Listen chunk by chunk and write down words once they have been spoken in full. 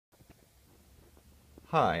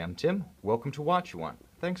Hi, I'm Tim. Welcome to Watch You Want.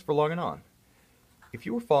 Thanks for logging on. If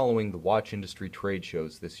you were following the watch industry trade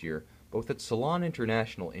shows this year, both at Salon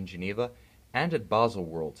International in Geneva and at Basel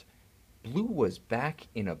World, blue was back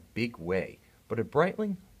in a big way. But at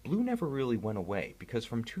Breitling, blue never really went away because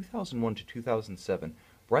from 2001 to 2007,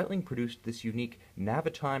 Breitling produced this unique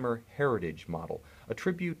Navitimer Heritage model, a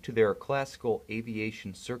tribute to their classical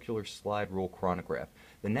aviation circular slide rule chronograph.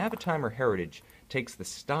 The Navitimer Heritage takes the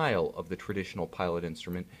style of the traditional pilot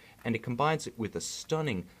instrument and it combines it with a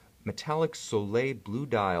stunning metallic Soleil blue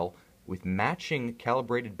dial with matching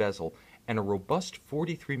calibrated bezel and a robust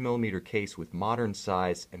 43mm case with modern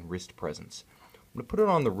size and wrist presence. I'm going to put it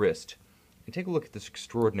on the wrist and take a look at this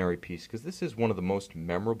extraordinary piece because this is one of the most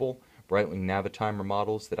memorable Breitling Navitimer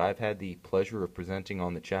models that I've had the pleasure of presenting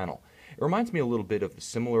on the channel. It reminds me a little bit of the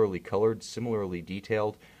similarly colored, similarly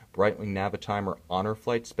detailed Breitling Navitimer Honor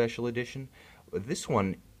Flight Special Edition. This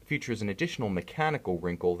one features an additional mechanical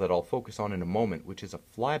wrinkle that I'll focus on in a moment, which is a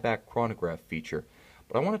flyback chronograph feature.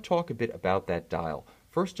 But I want to talk a bit about that dial.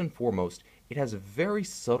 First and foremost, it has a very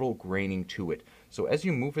subtle graining to it. So as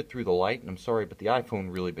you move it through the light, and I'm sorry, but the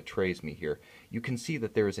iPhone really betrays me here, you can see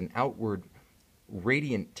that there is an outward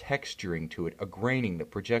radiant texturing to it, a graining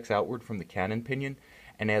that projects outward from the cannon pinion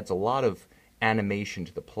and adds a lot of animation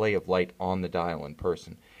to the play of light on the dial in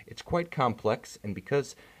person. It's quite complex, and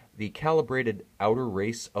because the calibrated outer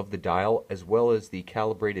race of the dial as well as the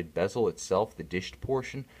calibrated bezel itself, the dished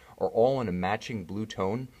portion, are all in a matching blue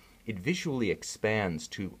tone, it visually expands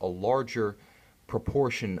to a larger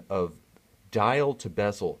proportion of dial to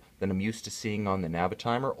bezel than I'm used to seeing on the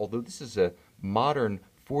Navitimer. Although this is a modern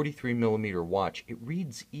 43mm watch, it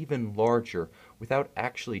reads even larger without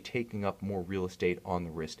actually taking up more real estate on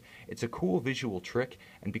the wrist. It's a cool visual trick,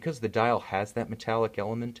 and because the dial has that metallic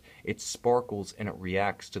element, it sparkles and it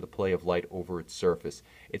reacts to the play of light over its surface.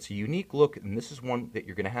 It's a unique look, and this is one that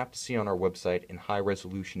you're going to have to see on our website in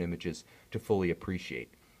high-resolution images to fully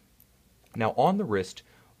appreciate. Now on the wrist,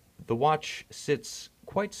 the watch sits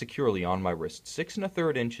quite securely on my wrist, 6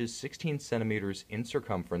 1/3 inches, 16 centimeters in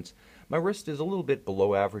circumference. My wrist is a little bit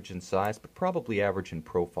below average in size, but probably average in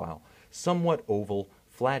profile. Somewhat oval,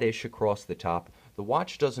 flattish across the top. The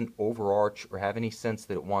watch doesn't overarch or have any sense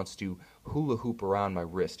that it wants to hula hoop around my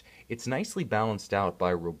wrist. It's nicely balanced out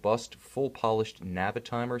by a robust, full polished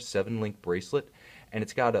Navitimer 7-link bracelet, and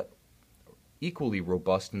it's got a equally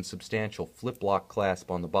robust and substantial flip lock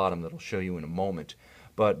clasp on the bottom that I'll show you in a moment.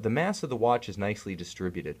 But the mass of the watch is nicely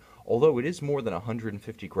distributed. Although it is more than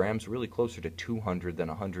 150 grams, really closer to 200 than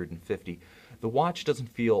 150, the watch doesn't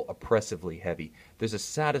feel oppressively heavy. There's a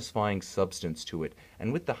satisfying substance to it,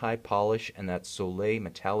 and with the high polish and that Soleil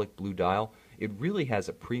metallic blue dial, it really has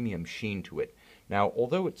a premium sheen to it. Now,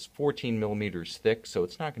 although it's 14mm thick, so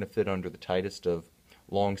it's not going to fit under the tightest of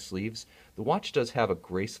long sleeves, the watch does have a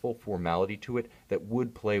graceful formality to it that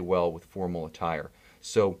would play well with formal attire.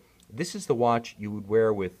 So this is the watch you would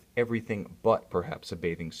wear with everything but perhaps a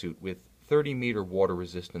bathing suit. With 30-meter water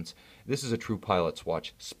resistance, this is a true pilot's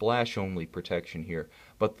watch. Splash-only protection here,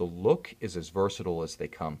 but the look is as versatile as they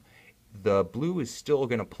come. The blue is still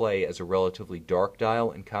going to play as a relatively dark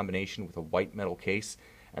dial in combination with a white metal case,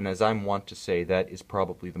 and as I'm wont to say, that is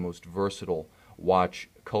probably the most versatile watch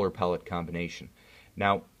color palette combination.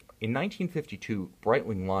 Now, in 1952,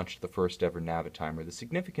 Breitling launched the first ever Navitimer. The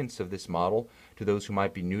significance of this model, to those who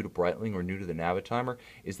might be new to Breitling or new to the Navitimer,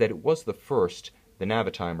 is that it was the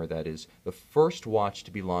Navitimer that is, the first watch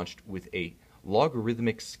to be launched with a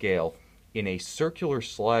logarithmic scale in a circular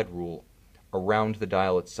slide rule around the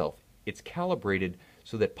dial itself. It's calibrated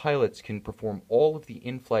so that pilots can perform all of the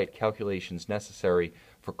in-flight calculations necessary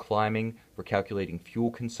for climbing, for calculating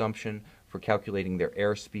fuel consumption, for calculating their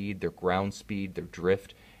airspeed, their ground speed, their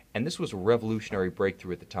drift. And this was a revolutionary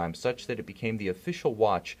breakthrough at the time, such that it became the official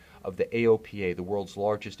watch of the AOPA, the world's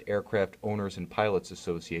largest aircraft owners and pilots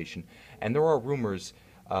association. And there are rumors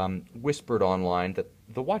whispered online that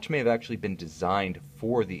the watch may have actually been designed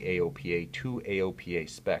for the AOPA to AOPA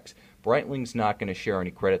specs. Breitling's not going to share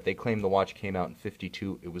any credit. They claim the watch came out in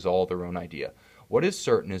 '52. It was all their own idea. What is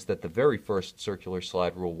certain is that the very first circular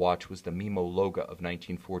slide rule watch was the Mimo Loga of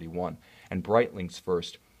 1941, and Breitling's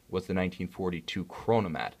first was the 1942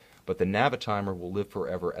 Chronomat. But the Navitimer will live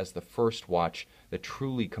forever as the first watch that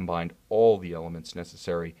truly combined all the elements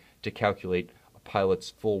necessary to calculate a pilot's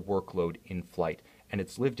full workload in flight. and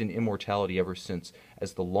it's lived in immortality ever since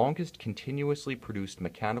as the longest continuously produced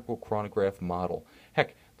mechanical chronograph model.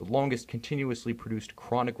 Heck, the longest continuously produced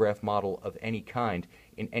chronograph model of any kind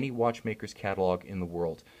in any watchmaker's catalog in the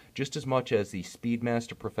world. Just as much as the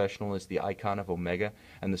Speedmaster Professional is the icon of Omega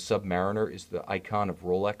and the Submariner is the icon of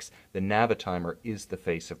Rolex, the Navitimer is the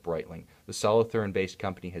face of Breitling. The Solothurn-based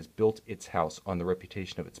company has built its house on the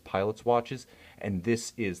reputation of its pilot's watches, and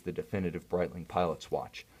this is the definitive Breitling pilot's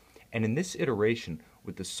watch. And in this iteration,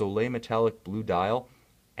 with the Soleil metallic blue dial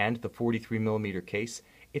and the 43mm case,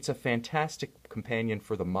 it's a fantastic companion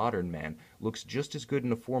for the modern man. Looks just as good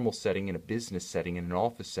in a formal setting, in a business setting, in an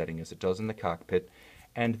office setting as it does in the cockpit.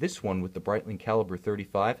 And this one, with the Breitling Caliber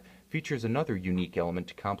 35, features another unique element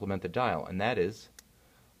to complement the dial, and that is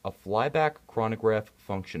a flyback chronograph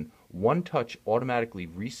function. One touch automatically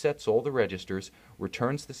resets all the registers,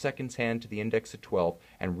 returns the seconds hand to the index at 12,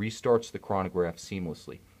 and restarts the chronograph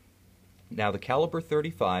seamlessly. Now, the Caliber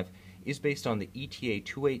 35 is based on the ETA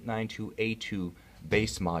 2892A2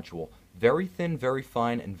 base module. Very thin, very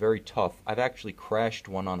fine, and very tough. I've actually crashed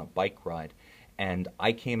one on a bike ride, and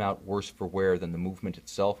I came out worse for wear than the movement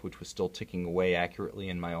itself, which was still ticking away accurately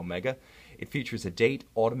in my Omega. It features a date,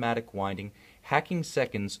 automatic winding, hacking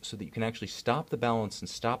seconds so that you can actually stop the balance and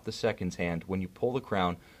stop the seconds hand when you pull the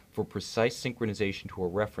crown for precise synchronization to a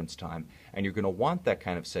reference time. And you're going to want that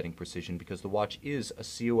kind of setting precision because the watch is a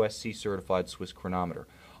COSC certified Swiss chronometer.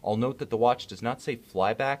 I'll note that the watch does not say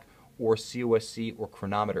flyback or COSC or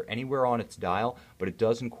chronometer anywhere on its dial, but it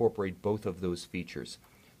does incorporate both of those features.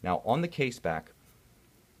 Now, on the case back,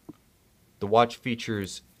 the watch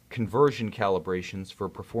features conversion calibrations for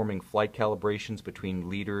performing flight calibrations between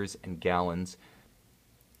liters and gallons,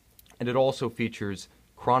 and it also features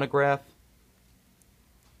chronograph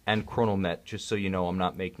and chronomet, just so you know I'm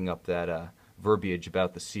not making up that verbiage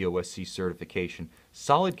about the COSC certification.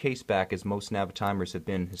 Solid case back, as most Navitimers have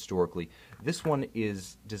been historically. This one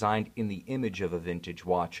is designed in the image of a vintage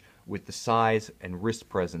watch with the size and wrist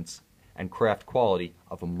presence and craft quality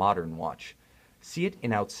of a modern watch. See it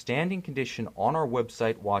in outstanding condition on our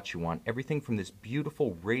website, Watch You Want. Everything from this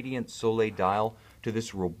beautiful radiant Soleil dial to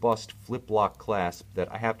this robust flip-lock clasp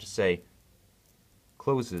that I have to say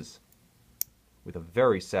closes with a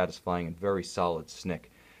very satisfying and very solid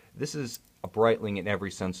snick. This is a Breitling in every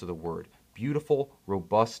sense of the word. Beautiful,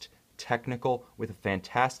 robust, technical, with a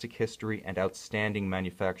fantastic history and outstanding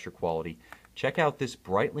manufacture quality. Check out this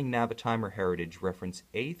Breitling Navitimer Heritage, reference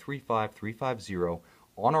A35350,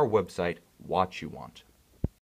 on our website, Watch You Want.